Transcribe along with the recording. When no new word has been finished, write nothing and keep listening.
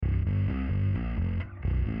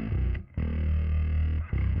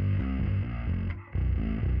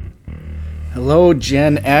Hello,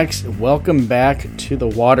 Gen X. Welcome back to the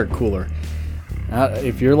water cooler.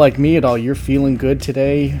 If you're like me at all, you're feeling good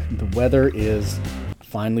today. The weather is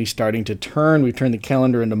finally starting to turn. We turned the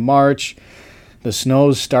calendar into March. The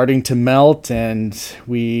snow's starting to melt, and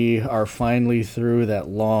we are finally through that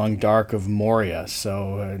long dark of Moria.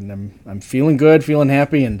 So I'm feeling good, feeling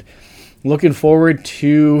happy, and looking forward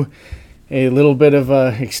to a little bit of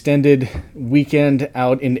a extended weekend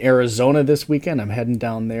out in Arizona this weekend. I'm heading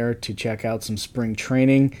down there to check out some spring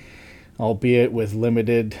training, albeit with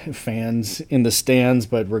limited fans in the stands.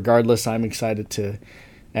 But regardless, I'm excited to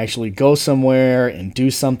actually go somewhere and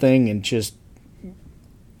do something and just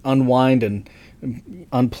unwind and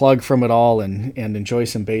unplug from it all and enjoy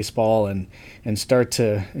some baseball and start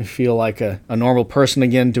to feel like a normal person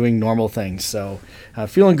again doing normal things. So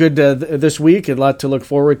feeling good this week. A lot to look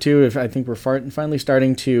forward to. I think we're finally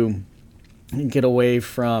starting to get away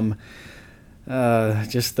from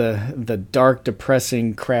just the dark,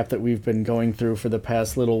 depressing crap that we've been going through for the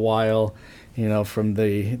past little while, from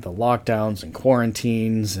the lockdowns and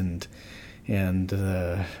quarantines and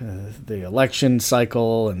the election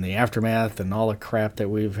cycle and the aftermath and all the crap that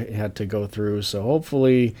we've had to go through. So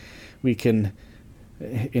hopefully we can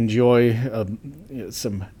enjoy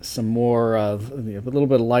some more a little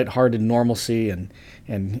bit of lighthearted normalcy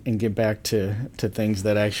and get back to things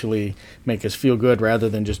that actually make us feel good rather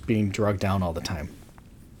than just being drugged down all the time.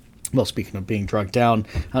 Well, speaking of being drugged down,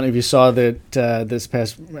 I don't know if you saw that this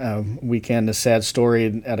past weekend, a sad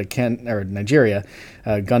story out of Nigeria.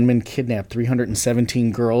 Gunmen kidnapped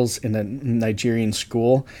 317 girls in a Nigerian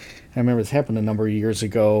school. I remember this happened a number of years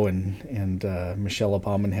ago, and Michelle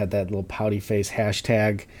Obama had that little pouty face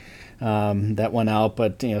hashtag that went out.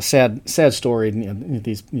 But sad story.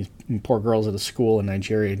 These poor girls at a school in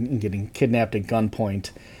Nigeria getting kidnapped at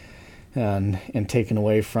gunpoint and taken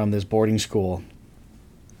away from this boarding school.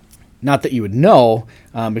 Not that you would know,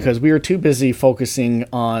 because we were too busy focusing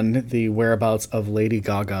on the whereabouts of Lady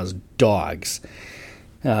Gaga's dogs.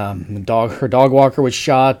 Her dog walker was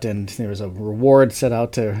shot, and there was a reward set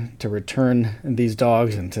out to return these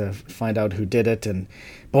dogs and to find out who did it. And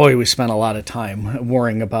boy, we spent a lot of time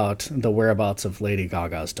worrying about the whereabouts of Lady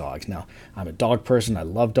Gaga's dogs. Now, I'm a dog person. I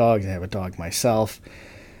love dogs. I have a dog myself.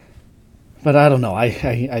 But I don't know. I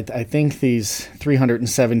think these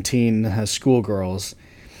 317 schoolgirls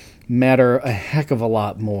matter a heck of a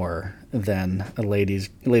lot more than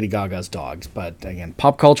Lady Gaga's dogs. But again,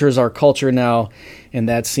 pop culture is our culture now, and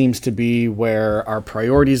that seems to be where our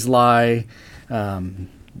priorities lie. But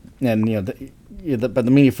the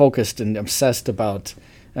media focused and obsessed about,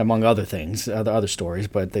 among other things, other stories.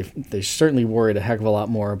 But they certainly worried a heck of a lot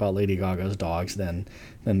more about Lady Gaga's dogs than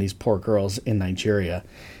these poor girls in Nigeria.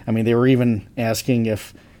 I mean, they were even asking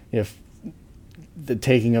if the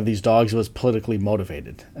taking of these dogs was politically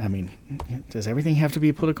motivated. I mean, does everything have to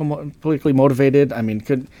be politically motivated? I mean,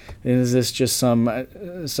 is this just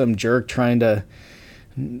some jerk trying to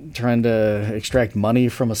extract money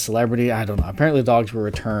from a celebrity? I don't know. Apparently, the dogs were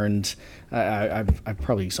returned. I'm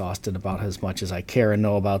probably exhausted about as much as I care and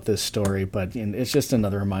know about this story, but it's just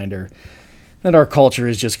another reminder that our culture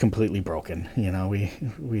is just completely broken.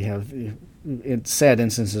 We have sad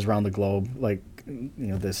instances around the globe, like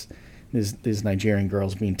these Nigerian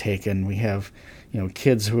girls being taken. We have,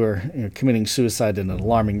 kids who are committing suicide at an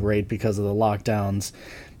alarming rate because of the lockdowns.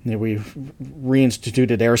 We've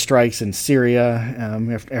reinstituted airstrikes in Syria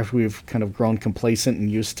after we've kind of grown complacent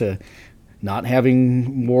and used to not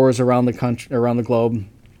having wars around the globe.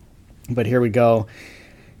 But here we go,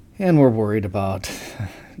 and we're worried about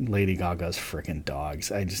Lady Gaga's freaking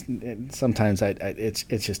dogs. It's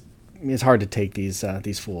hard to take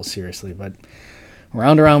these fools seriously, but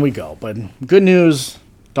round and round we go. But good news,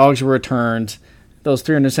 dogs were returned. Those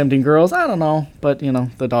 317 girls, I don't know. But,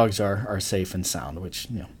 the dogs are safe and sound, which,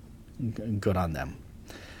 good on them.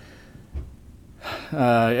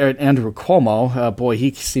 Andrew Cuomo, boy,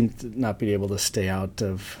 he seemed to not be able to stay out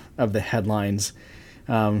of the headlines.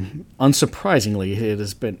 Unsurprisingly, it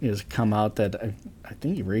has come out that I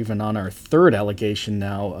think we're even on our third allegation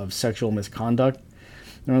now of sexual misconduct.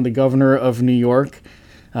 The governor of New York.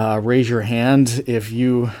 Raise your hand if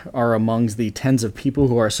you are amongst the tens of people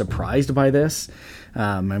who are surprised by this.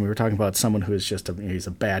 And we were talking about someone who is he's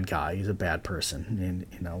a bad guy. He's a bad person.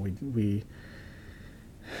 And, we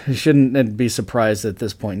shouldn't be surprised at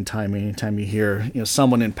this point in time. Anytime you hear,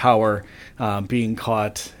 someone in power being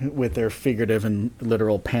caught with their figurative and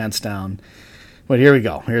literal pants down. But here we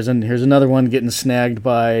go. Here's another one getting snagged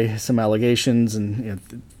by some allegations. And,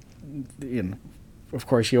 of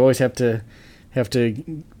course, you always have to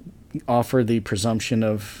offer the presumption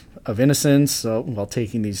of innocence while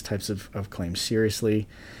taking these types of claims seriously.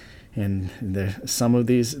 some of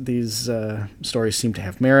these stories seem to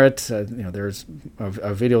have merit. There's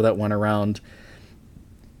a video that went around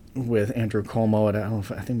with Andrew Cuomo at, I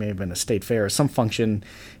think it may have been a state fair or some function,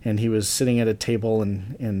 and he was sitting at a table,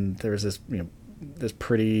 and there was this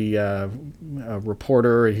pretty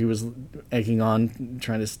reporter. He was egging on,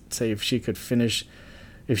 trying to say if she could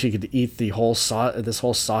eat the whole this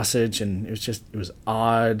whole sausage, and it was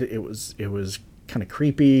odd. It was kind of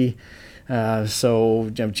creepy.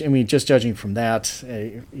 So I mean, just judging from that,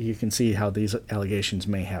 you can see how these allegations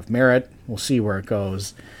may have merit. We'll see where it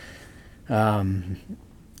goes.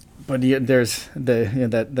 But there's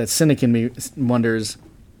that cynic in me wonders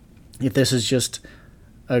if this is just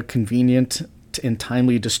a convenient and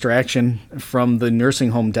timely distraction from the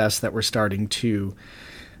nursing home deaths that were starting to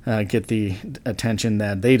get the attention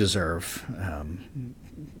that they deserve.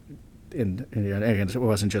 And again, it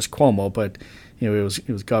wasn't just Cuomo, but it was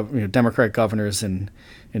Democrat governors in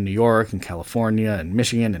New York and California and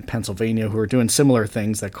Michigan and Pennsylvania who were doing similar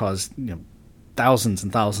things that caused thousands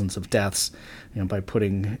and thousands of deaths, by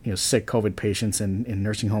putting sick COVID patients in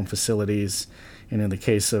nursing home facilities. And in the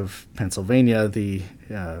case of Pennsylvania, the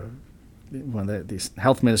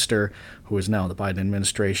health minister, who is now in the Biden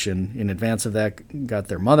administration, in advance of that, got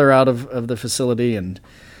their mother out of the facility. And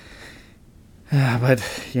but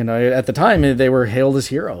at the time they were hailed as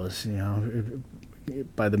heroes,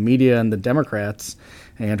 by the media and the Democrats.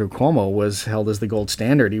 Andrew Cuomo was held as the gold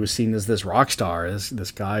standard. He was seen as this rock star, as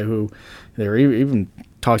this guy who there even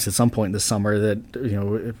talks at some point this summer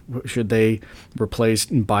that should they replace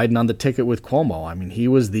Biden on the ticket with Cuomo. I mean, he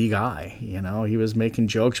was the guy. He was making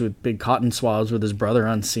jokes with big cotton swabs with his brother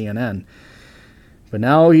on CNN. But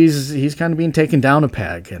now he's kind of being taken down a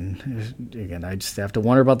peg, and again, I just have to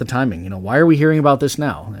wonder about the timing. Why are we hearing about this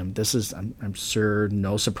now? And this is, I'm sure,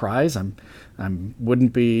 no surprise. I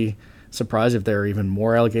wouldn't be surprised if there are even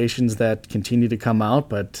more allegations that continue to come out.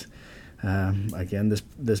 But again,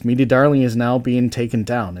 this media darling is now being taken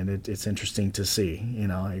down, and it's interesting to see.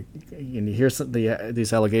 And you hear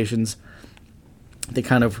these allegations, they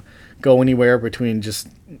kind of go anywhere between just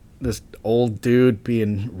this old dude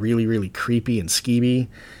being really, really creepy and skeevy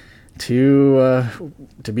to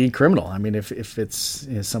being criminal. I mean, if it's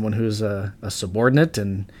someone who's a subordinate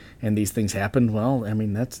and these things happen, well, I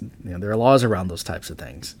mean, that's there are laws around those types of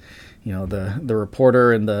things. The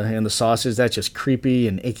reporter and the sausage, that's just creepy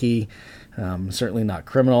and icky. Certainly not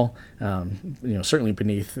criminal. Certainly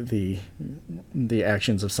beneath the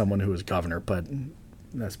actions of someone who is governor, but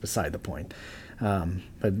that's beside the point.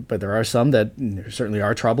 But there are some that certainly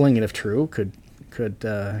are troubling, and if true, could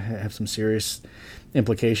have some serious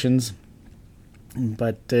implications.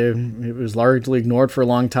 But it was largely ignored for a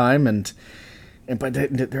long time, but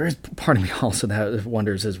there is part of me also that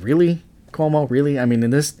wonders: is really Cuomo really? I mean, in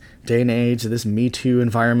this day and age, this Me Too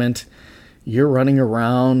environment, you're running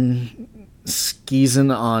around skeezing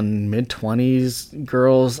on mid-20s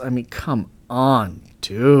girls. I mean, come on,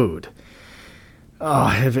 dude. Oh,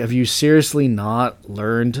 have you seriously not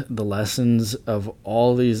learned the lessons of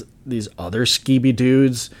all these other skeevy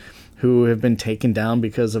dudes who have been taken down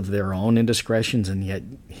because of their own indiscretions, and yet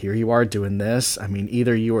here you are doing this? I mean,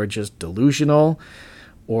 either you are just delusional,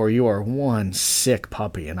 or you are one sick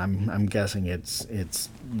puppy, and I'm guessing it's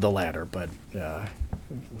the latter. But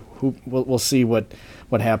we'll see what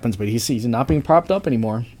happens. But he's not being propped up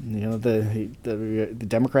anymore. The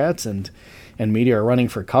Democrats and media are running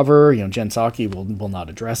for cover. Jen Psaki will not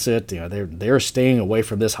address it. They're staying away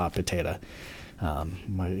from this hot potato.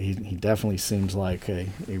 He definitely seems like a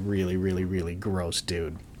really, really, really gross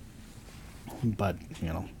dude. But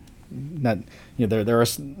there are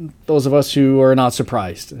those of us who are not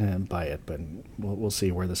surprised by it. But we'll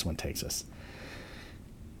see where this one takes us.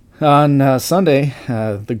 On Sunday,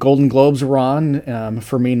 the Golden Globes were on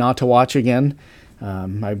for me not to watch again.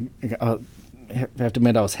 I have to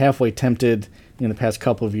admit, I was halfway tempted in the past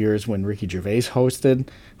couple of years when Ricky Gervais hosted.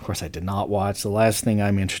 Of course, I did not watch. The last thing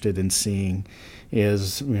I'm interested in seeing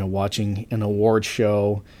is watching an award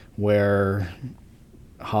show where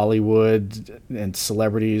Hollywood and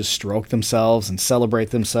celebrities stroke themselves and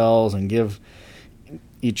celebrate themselves and give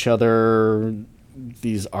each other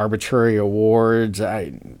these arbitrary awards.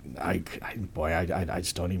 I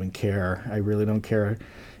just don't even care. I really don't care.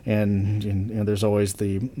 And there's always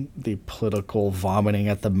the political vomiting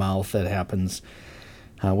at the mouth that happens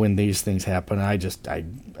when these things happen.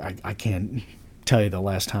 I can't tell you the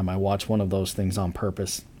last time I watched one of those things on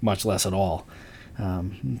purpose, much less at all.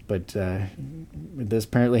 But this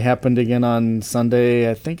apparently happened again on Sunday.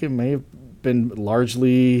 I think it may have been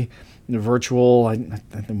largely virtual. I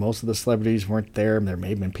think most of the celebrities weren't there. There may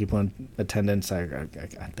have been people in attendance. I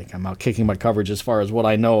think I'm out kicking my coverage as far as what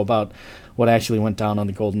I know about what actually went down on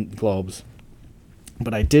the Golden Globes.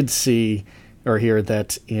 But I did see or hear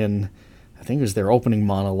that in, I think it was their opening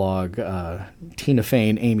monologue, Tina Fey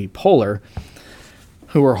and Amy Poehler,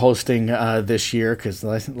 who are hosting this year, because the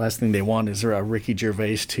last thing they want is Ricky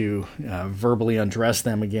Gervais to verbally undress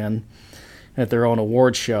them again at their own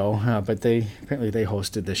award show. But they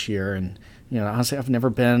hosted this year, and honestly, I've never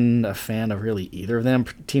been a fan of really either of them.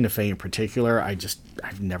 Tina Fey in particular,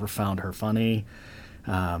 I've never found her funny.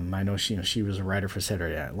 I know she was a writer for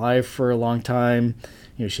Saturday Night Live for a long time.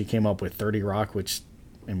 She came up with 30 Rock, which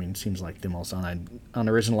seems like the most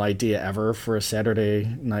unoriginal idea ever for a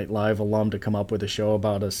Saturday Night Live alum to come up with a show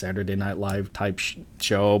about a Saturday Night Live type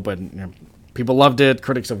show. But people loved it.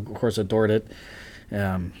 Critics, of course, adored it.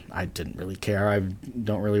 I didn't really care. I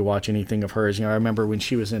don't really watch anything of hers. I remember when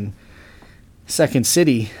she was in Second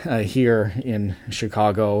City here in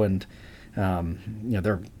Chicago, and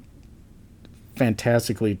they're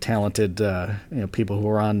fantastically talented people who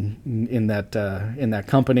were in that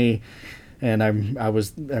company. And I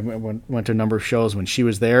went to a number of shows when she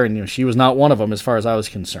was there, and she was not one of them as far as I was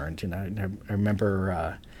concerned. I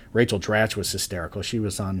remember Rachel Dratch was hysterical. She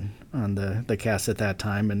was on the cast at that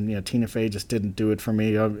time, and Tina Fey just didn't do it for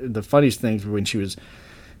me. The funniest things were when she was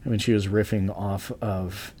riffing off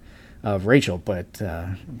of Rachel, but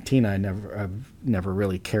Tina I've never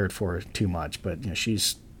really cared for too much. But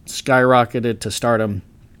she's skyrocketed to stardom,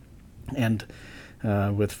 and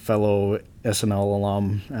with fellow SNL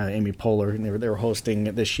alum Amy Poehler, they were hosting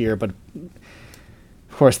this year, but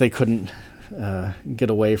of course they couldn't get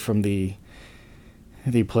away from the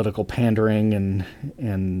political pandering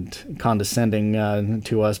and condescending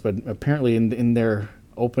to us. But apparently in their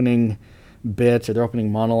opening bit or their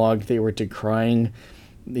opening monologue, they were decrying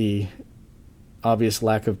the obvious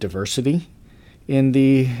lack of diversity in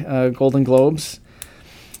the Golden Globes.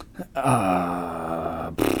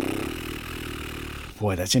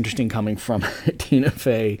 Boy, that's interesting coming from Tina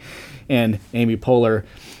Fey and Amy Poehler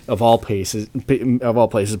of all places. But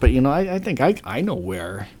I think I know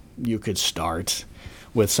where you could start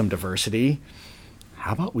with some diversity.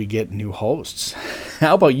 How about we get new hosts?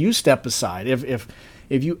 How about you step aside if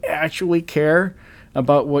you actually care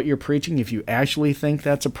about what you're preaching? If you actually think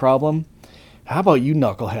that's a problem, how about you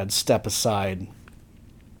knuckleheads step aside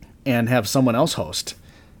and have someone else host?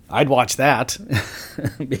 I'd watch that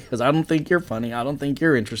because I don't think you're funny. I don't think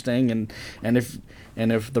you're interesting. And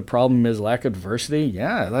if the problem is lack of diversity,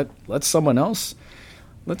 yeah, let someone else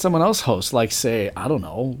host. Like, say, I don't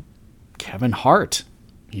know, Kevin Hart.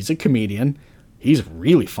 He's a comedian. He's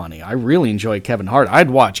really funny. I really enjoy Kevin Hart. I'd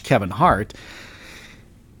watch Kevin Hart.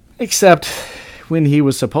 Except when he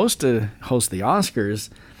was supposed to host the Oscars,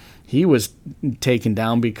 he was taken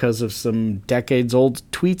down because of some decades-old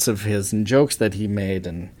tweets of his and jokes that he made.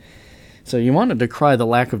 And so you want to decry the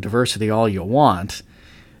lack of diversity all you want,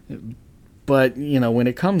 but when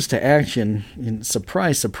it comes to action,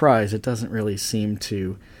 surprise, surprise, it doesn't really seem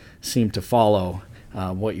to follow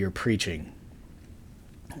what you're preaching.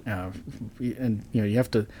 And you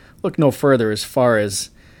have to look no further as far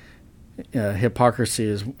as hypocrisy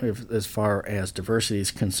as far as diversity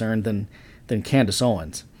is concerned than Candace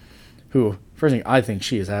Owens, who, first thing, I think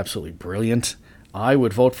she is absolutely brilliant. I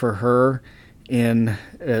would vote for her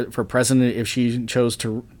for president if she chose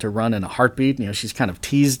to run in a heartbeat. She's kind of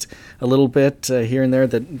teased a little bit here and there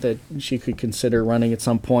that she could consider running at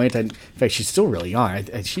some point. And in fact, she's still really young.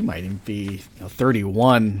 She might even be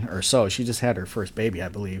 31 or so. She just had her first baby, I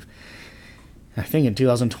believe. I think in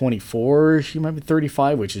 2024 she might be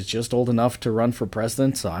 35, which is just old enough to run for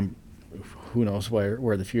president. So who knows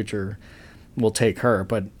where the future will take her.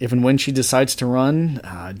 But if and when she decides to run,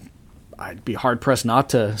 I'd be hard-pressed not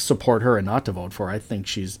to support her and not to vote for her. I think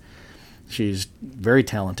she's very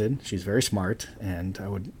talented. She's very smart,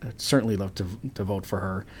 and I'd certainly love to vote for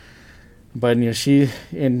her. But she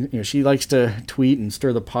likes to tweet and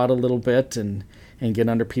stir the pot a little bit and get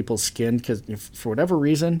under people's skin because for whatever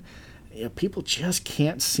reason, people just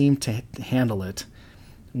can't seem to handle it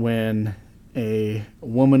when a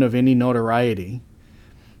woman of any notoriety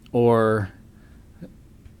or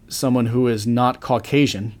someone who is not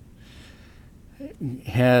Caucasian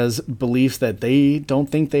has beliefs that they don't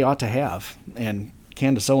think they ought to have. And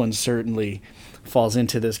Candace Owens certainly falls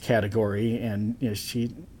into this category. And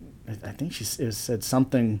I think she said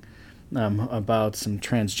something about some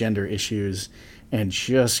transgender issues and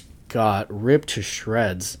just got ripped to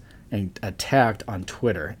shreds and attacked on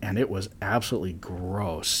Twitter. And it was absolutely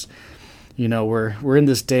gross. We're in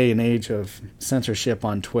this day and age of censorship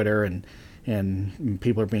on Twitter, and and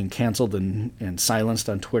people are being canceled and silenced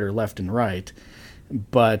on Twitter left and right.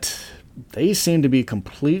 But they seem to be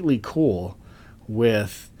completely cool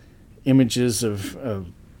with images of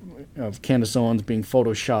Candace Owens being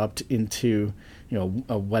photoshopped into,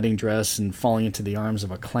 a wedding dress and falling into the arms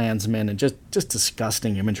of a Klansman, and just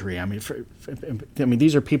disgusting imagery. I mean,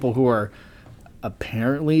 these are people who are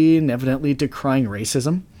apparently and evidently decrying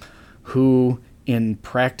racism, who in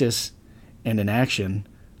practice and in action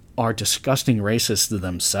are disgusting racists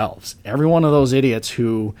themselves. Every one of those idiots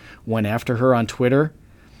who went after her on Twitter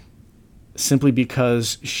simply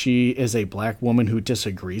because she is a black woman who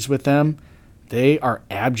disagrees with them, they are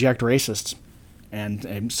abject racists.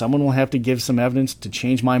 And someone will have to give some evidence to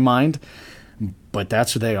change my mind, but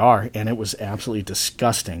that's who they are, and it was absolutely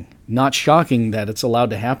disgusting. Not shocking that it's allowed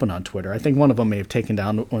to happen on Twitter. I think one of them may have taken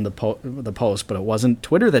down one of the post, but it wasn't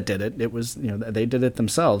Twitter that did it. It was, they did it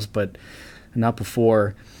themselves, but not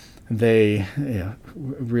before they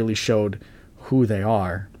really showed who they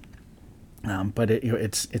are. But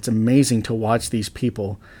it's amazing to watch these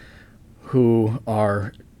people who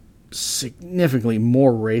are significantly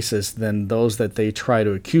more racist than those that they try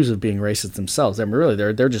to accuse of being racist themselves. I mean,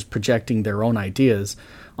 really, they're just projecting their own ideas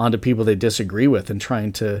onto people they disagree with and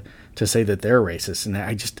trying to say that they're racist. And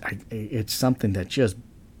it's something that just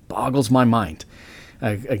boggles my mind.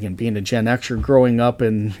 Again, being a Gen Xer, growing up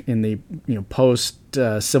in the post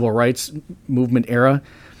civil rights movement era,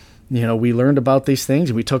 we learned about these things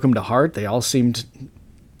and we took them to heart. They all seemed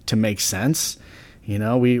to make sense.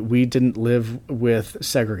 We didn't live with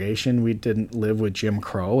segregation. We didn't live with Jim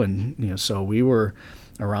Crow. And, so we were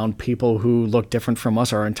around people who looked different from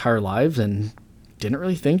us our entire lives and didn't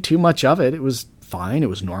really think too much of it. It was fine. It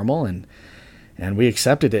was normal. And we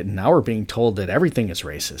accepted it. And now we're being told that everything is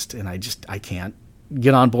racist. And I can't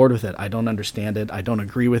get on board with it. I don't understand it. I don't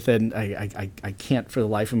agree with it. And I can't for the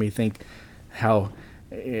life of me think how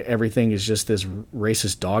everything is just this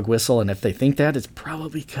racist dog whistle. And if they think that, it's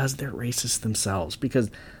probably because they're racist themselves,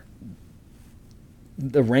 because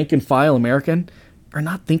the rank and file American are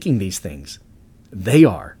not thinking these things. They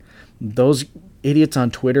are. Those idiots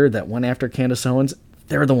on Twitter that went after Candace Owens,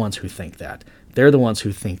 they're the ones who think that. They're the ones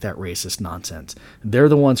who think that racist nonsense. They're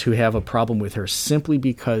the ones who have a problem with her simply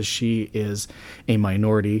because she is a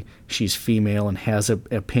minority, she's female, and has an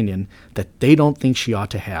opinion that they don't think she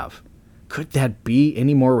ought to have. Could that be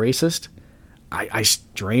any more racist? I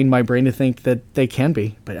strain my brain to think that they can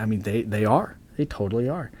be, but I mean, they are. They totally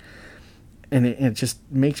are. And it just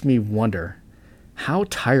makes me wonder, how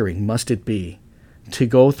tiring must it be to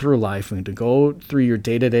go through life and to go through your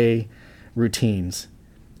day-to-day routines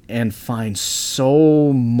and find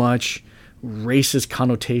so much racist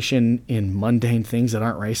connotation in mundane things that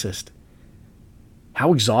aren't racist?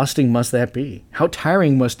 How exhausting must that be? How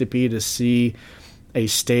tiring must it be to see a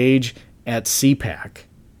stage at CPAC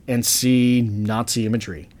and see Nazi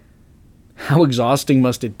imagery? How exhausting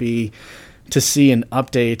must it be to see an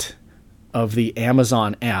update of the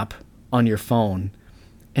Amazon app on your phone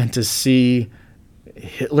and to see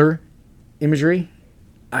Hitler imagery?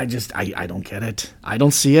 I don't get it. I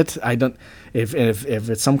don't see it. If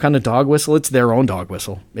it's some kind of dog whistle, it's their own dog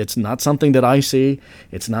whistle. It's not something that I see.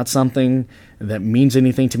 It's not something that means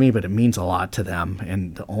anything to me, but it means a lot to them.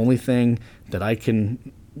 And the only thing that I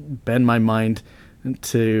can bend my mind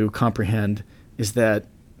to comprehend is that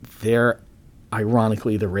they're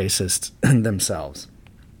ironically the racists themselves.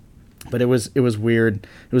 But it was weird.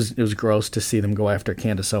 It was gross to see them go after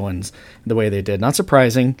Candace Owens the way they did. Not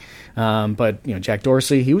surprising, but Jack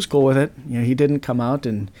Dorsey, he was cool with it. He didn't come out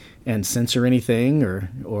and censor anything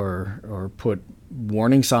or put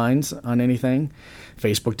warning signs on anything.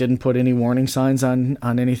 Facebook didn't put any warning signs on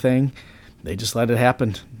anything. They just let it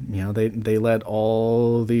happen. They let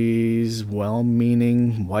all these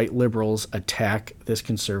well-meaning white liberals attack this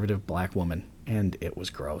conservative black woman, and it was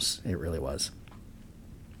gross. It really was.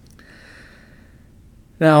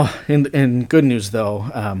 Now, in good news,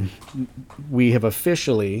 though, we have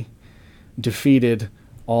officially defeated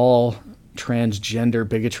all transgender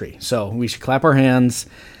bigotry. So we should clap our hands.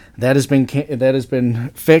 That has been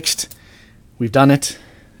fixed. We've done it.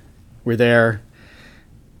 We're there.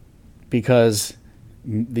 Because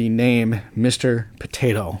the name Mr.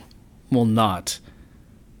 Potato will not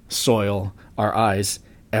soil our eyes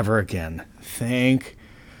ever again. Thank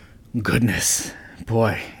goodness.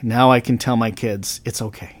 Boy, now I can tell my kids it's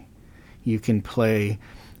okay. You can play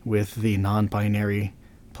with the non-binary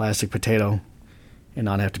plastic potato and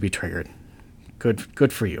not have to be triggered.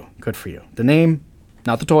 Good for you. Good for you. The name,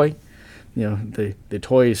 not the toy. The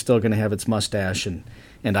toy is still going to have its mustache and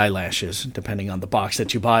and eyelashes, depending on the box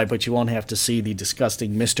that you buy, but you won't have to see the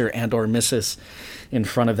disgusting Mr. and or Mrs. in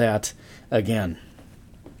front of that again.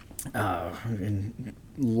 And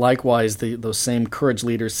likewise, those same courage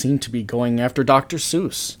leaders seem to be going after Dr.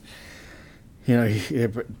 Seuss.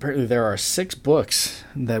 Apparently there are 6 books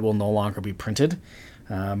that will no longer be printed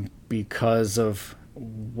because of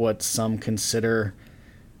what some consider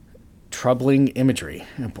troubling imagery.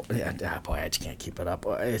 Boy, I just can't keep it up.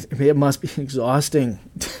 It must be exhausting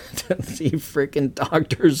to see freaking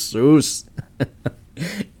Dr. Seuss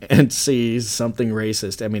and see something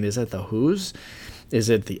racist. I mean, is it the Who's? Is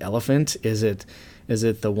it the elephant? Is it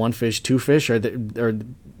the one fish, two fish? Are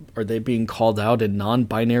they being called out in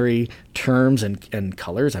non-binary terms and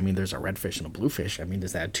colors? I mean, there's a red fish and a blue fish. I mean,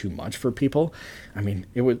 is that too much for people? I mean,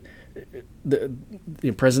 it would.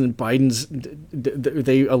 President Biden's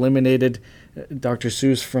they eliminated Dr.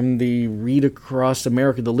 Seuss from the Read Across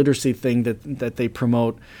America, the literacy thing that they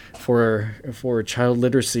promote for child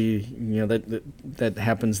literacy. That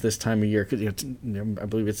happens this time of year. I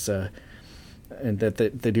believe it's and that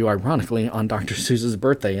they do ironically on Dr. Seuss's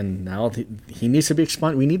birthday, and now he needs to be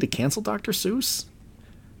expunged. We need to cancel Dr. Seuss,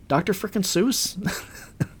 Dr. frickin' Seuss.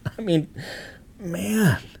 I mean,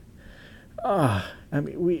 man.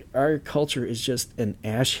 Our culture is just an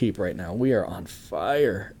ash heap right now. We are on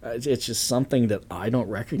fire. It's just something that I don't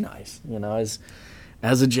recognize.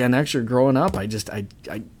 As a Gen Xer growing up,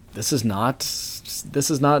 this is not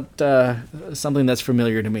something that's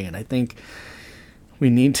familiar to me. And I think we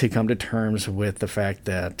need to come to terms with the fact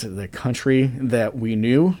that the country that we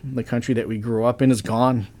knew, the country that we grew up in, is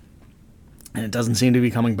gone, and it doesn't seem to be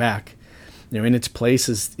coming back. In its place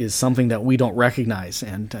is something that we don't recognize,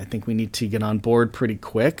 and I think we need to get on board pretty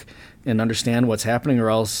quick and understand what's happening, or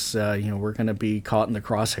else we're going to be caught in the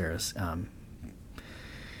crosshairs.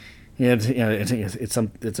 It's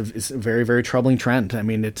a very, very troubling trend. I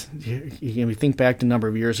mean, you think back to a number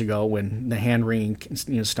of years ago when the hand wringing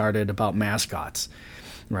started about mascots,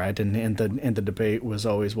 right? And the debate was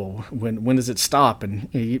always, well, when does it stop?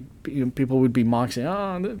 And people would be mocking,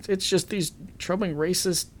 oh, it's just these troubling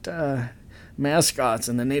racist mascots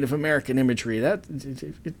and the Native American imagery. That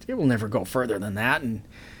it will never go further than that.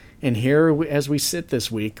 And here, as we sit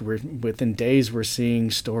this week, within days, we're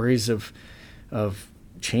seeing stories of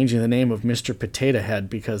changing the name of Mr. Potato Head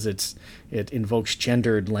because it invokes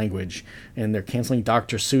gendered language, and they're canceling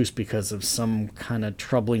Dr. Seuss because of some kind of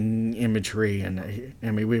troubling imagery. And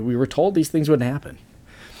I mean, we were told these things would happen.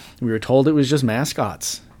 We were told it was just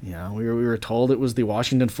mascots. We were told it was the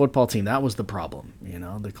Washington football team. That was the problem.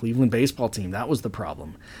 The Cleveland baseball team. That was the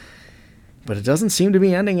problem. But it doesn't seem to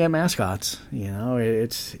be ending at mascots.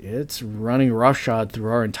 It's running roughshod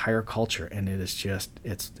through our entire culture, and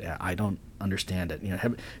I don't understand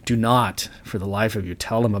it. Do not, for the life of you,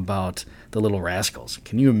 tell them about the Little Rascals.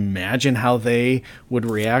 Can you imagine how they would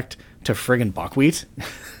react to friggin' buckwheat?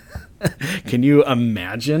 Can you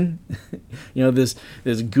imagine? This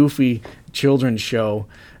goofy children's show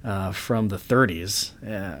from the 30s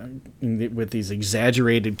with these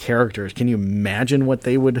exaggerated characters. Can you imagine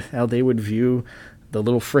how they would view the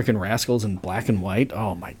Little frickin' Rascals in black and white?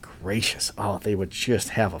 Oh my gracious! Oh, they would just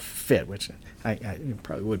have a fit, which I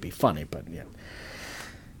probably would be funny, but yeah.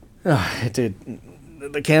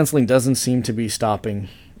 The canceling doesn't seem to be stopping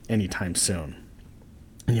anytime soon.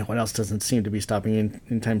 And what else doesn't seem to be stopping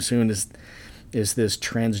anytime soon is this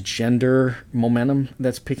transgender momentum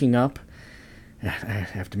that's picking up. I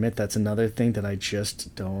have to admit, that's another thing that I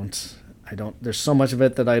just don't. There's so much of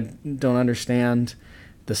it that I don't understand.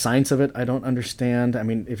 The science of it, I don't understand. I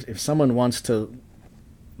mean, if someone wants to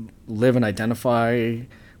live and identify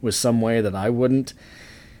with some way that I wouldn't,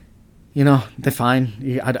 they're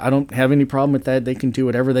fine. I don't have any problem with that. They can do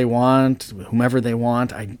whatever they want, whomever they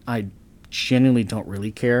want. I genuinely don't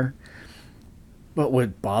really care. But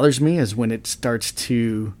what bothers me is when it starts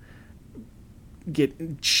to get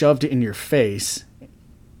shoved in your face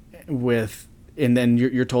and then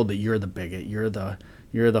you're told that you're the bigot, you're the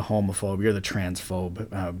homophobe, you're the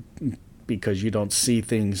transphobe, because you don't see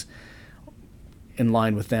things in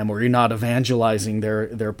line with them, or you're not evangelizing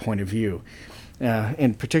their point of view.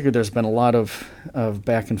 In particular, there's been a lot of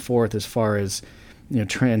back and forth as far as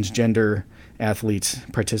transgender athletes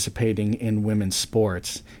participating in women's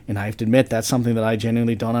sports, and I have to admit that's something that I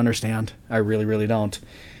genuinely don't understand. I really, really don't.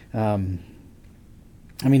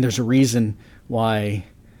 There's a reason why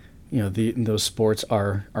those sports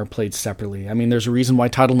are played separately. I mean, there's a reason why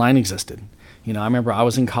Title IX existed. I remember I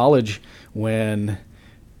was in college when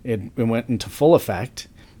it went into full effect,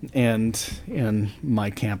 and in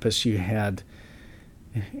my campus you had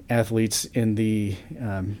athletes in the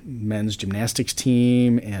men's gymnastics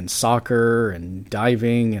team and soccer and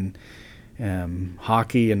diving and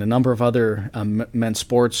hockey and a number of other men's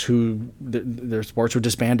sports who their sports were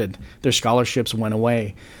disbanded. Their scholarships went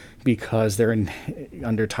away because they're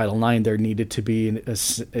under Title IX. There needed to be a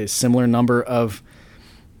similar number of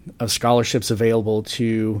scholarships available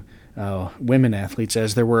to women athletes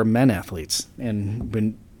as there were men athletes, and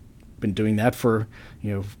been doing that for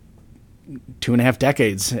 2.5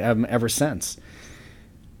 decades ever since.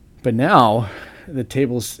 But now the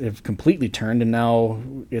tables have completely turned, and now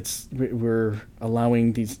we're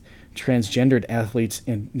allowing these transgendered athletes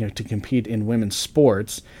to compete in women's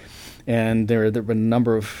sports. And there have been a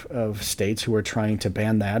number of states who are trying to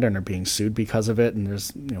ban that and are being sued because of it. And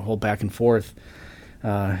there's a whole back and forth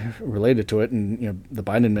related to it. And the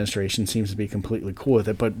Biden administration seems to be completely cool with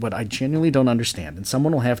it. But what I genuinely don't understand, and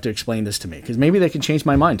someone will have to explain this to me, because maybe they can change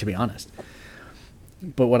my mind, to be honest.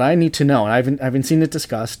 But what I need to know, and I haven't seen it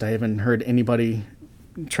discussed, I haven't heard anybody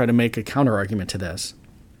try to make a counter argument to this,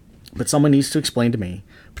 but someone needs to explain to me,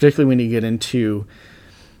 particularly when you get into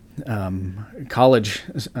college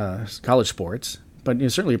sports, but it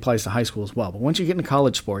certainly applies to high school as well. But once you get into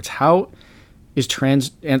college sports, how is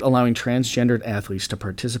allowing transgendered athletes to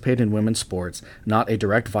participate in women's sports not a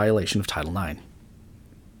direct violation of Title IX?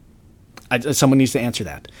 Someone needs to answer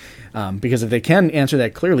that. Because if they can answer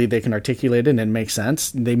that clearly, they can articulate it and it makes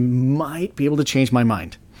sense. They might be able to change my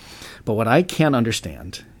mind. But what I can't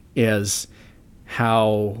understand is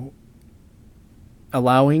how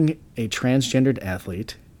allowing a transgendered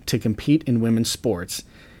athlete to compete in women's sports,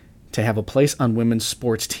 to have a place on women's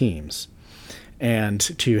sports teams, and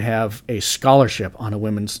to have a scholarship on a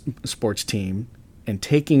women's sports team, and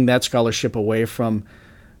taking that scholarship away from,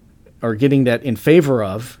 or getting that in favor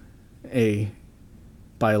of, a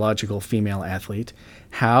biological female athlete,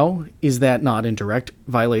 how is that not in direct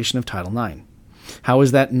violation of Title IX? How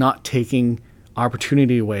is that not taking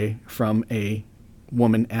opportunity away from a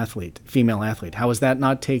woman athlete, female athlete? How is that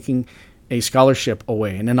not taking a scholarship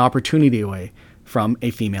away and an opportunity away from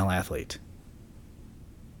a female athlete?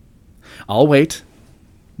 I'll wait.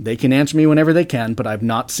 They can answer me whenever they can, but I've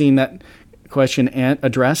not seen that question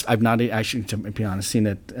addressed. I've not actually, to be honest, seen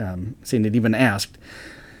it even asked.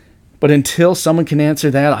 But until someone can answer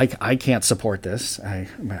that, I can't support this. I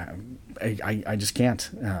just can't.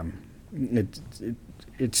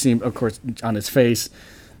 It seemed, of course, on its face,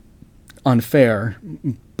 unfair.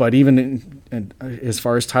 But even as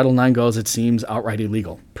far as Title IX goes, it seems outright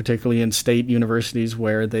illegal, particularly in state universities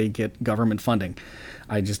where they get government funding.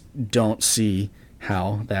 I just don't see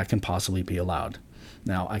how that can possibly be allowed.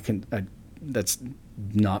 Now, that's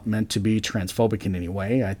not meant to be transphobic in any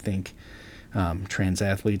way. I think trans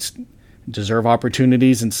athletes deserve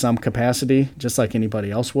opportunities in some capacity, just like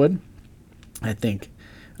anybody else would. I think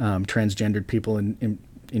transgendered people in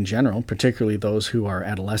general, particularly those who are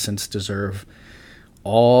adolescents, deserve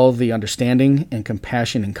all the understanding and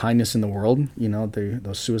compassion and kindness in the world.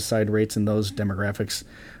 Those suicide rates in those demographics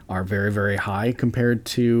are very, very high compared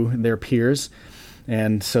to their peers,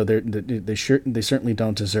 and so they certainly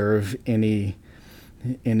don't deserve any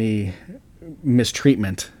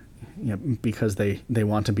mistreatment, because they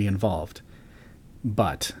want to be involved.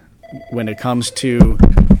 But when it comes to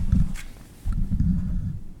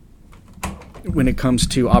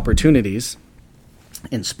opportunities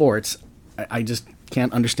in sports, I just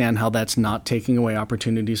can't understand how that's not taking away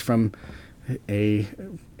opportunities from a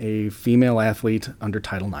female athlete under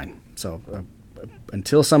Title IX. So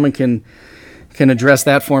until someone can address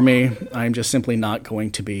that for me, I'm just simply not going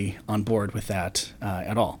to be on board with that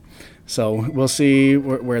at all. So we'll see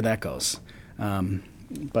where that goes.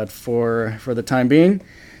 But for the time being,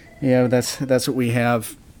 that's what we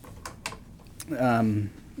have.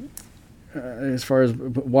 As far as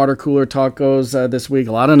water cooler talk goes this week,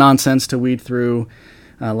 a lot of nonsense to weed through,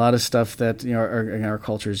 a lot of stuff that our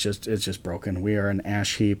culture is just broken. We are an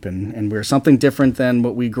ash heap, and we're something different than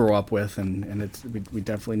what we grew up with, and we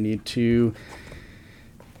definitely need to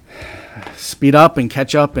speed up and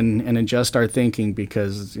catch up and adjust our thinking,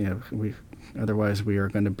 because otherwise we are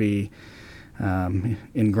going to be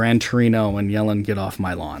in Gran Torino and yelling, "Get off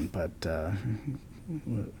my lawn!" But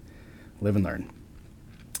live and learn.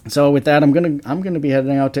 So with that, I'm gonna be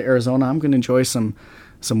heading out to Arizona. I'm gonna enjoy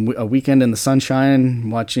a weekend in the sunshine,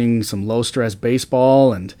 watching some low stress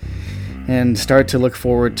baseball, and start to look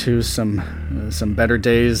forward to some better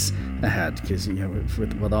days ahead. Because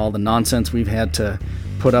with all the nonsense we've had to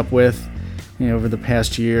put up with over the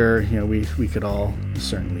past year, we could all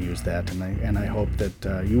certainly use that, and I hope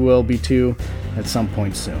that you will be too at some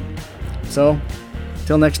point soon. So,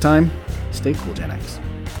 till next time, stay cool, Gen X.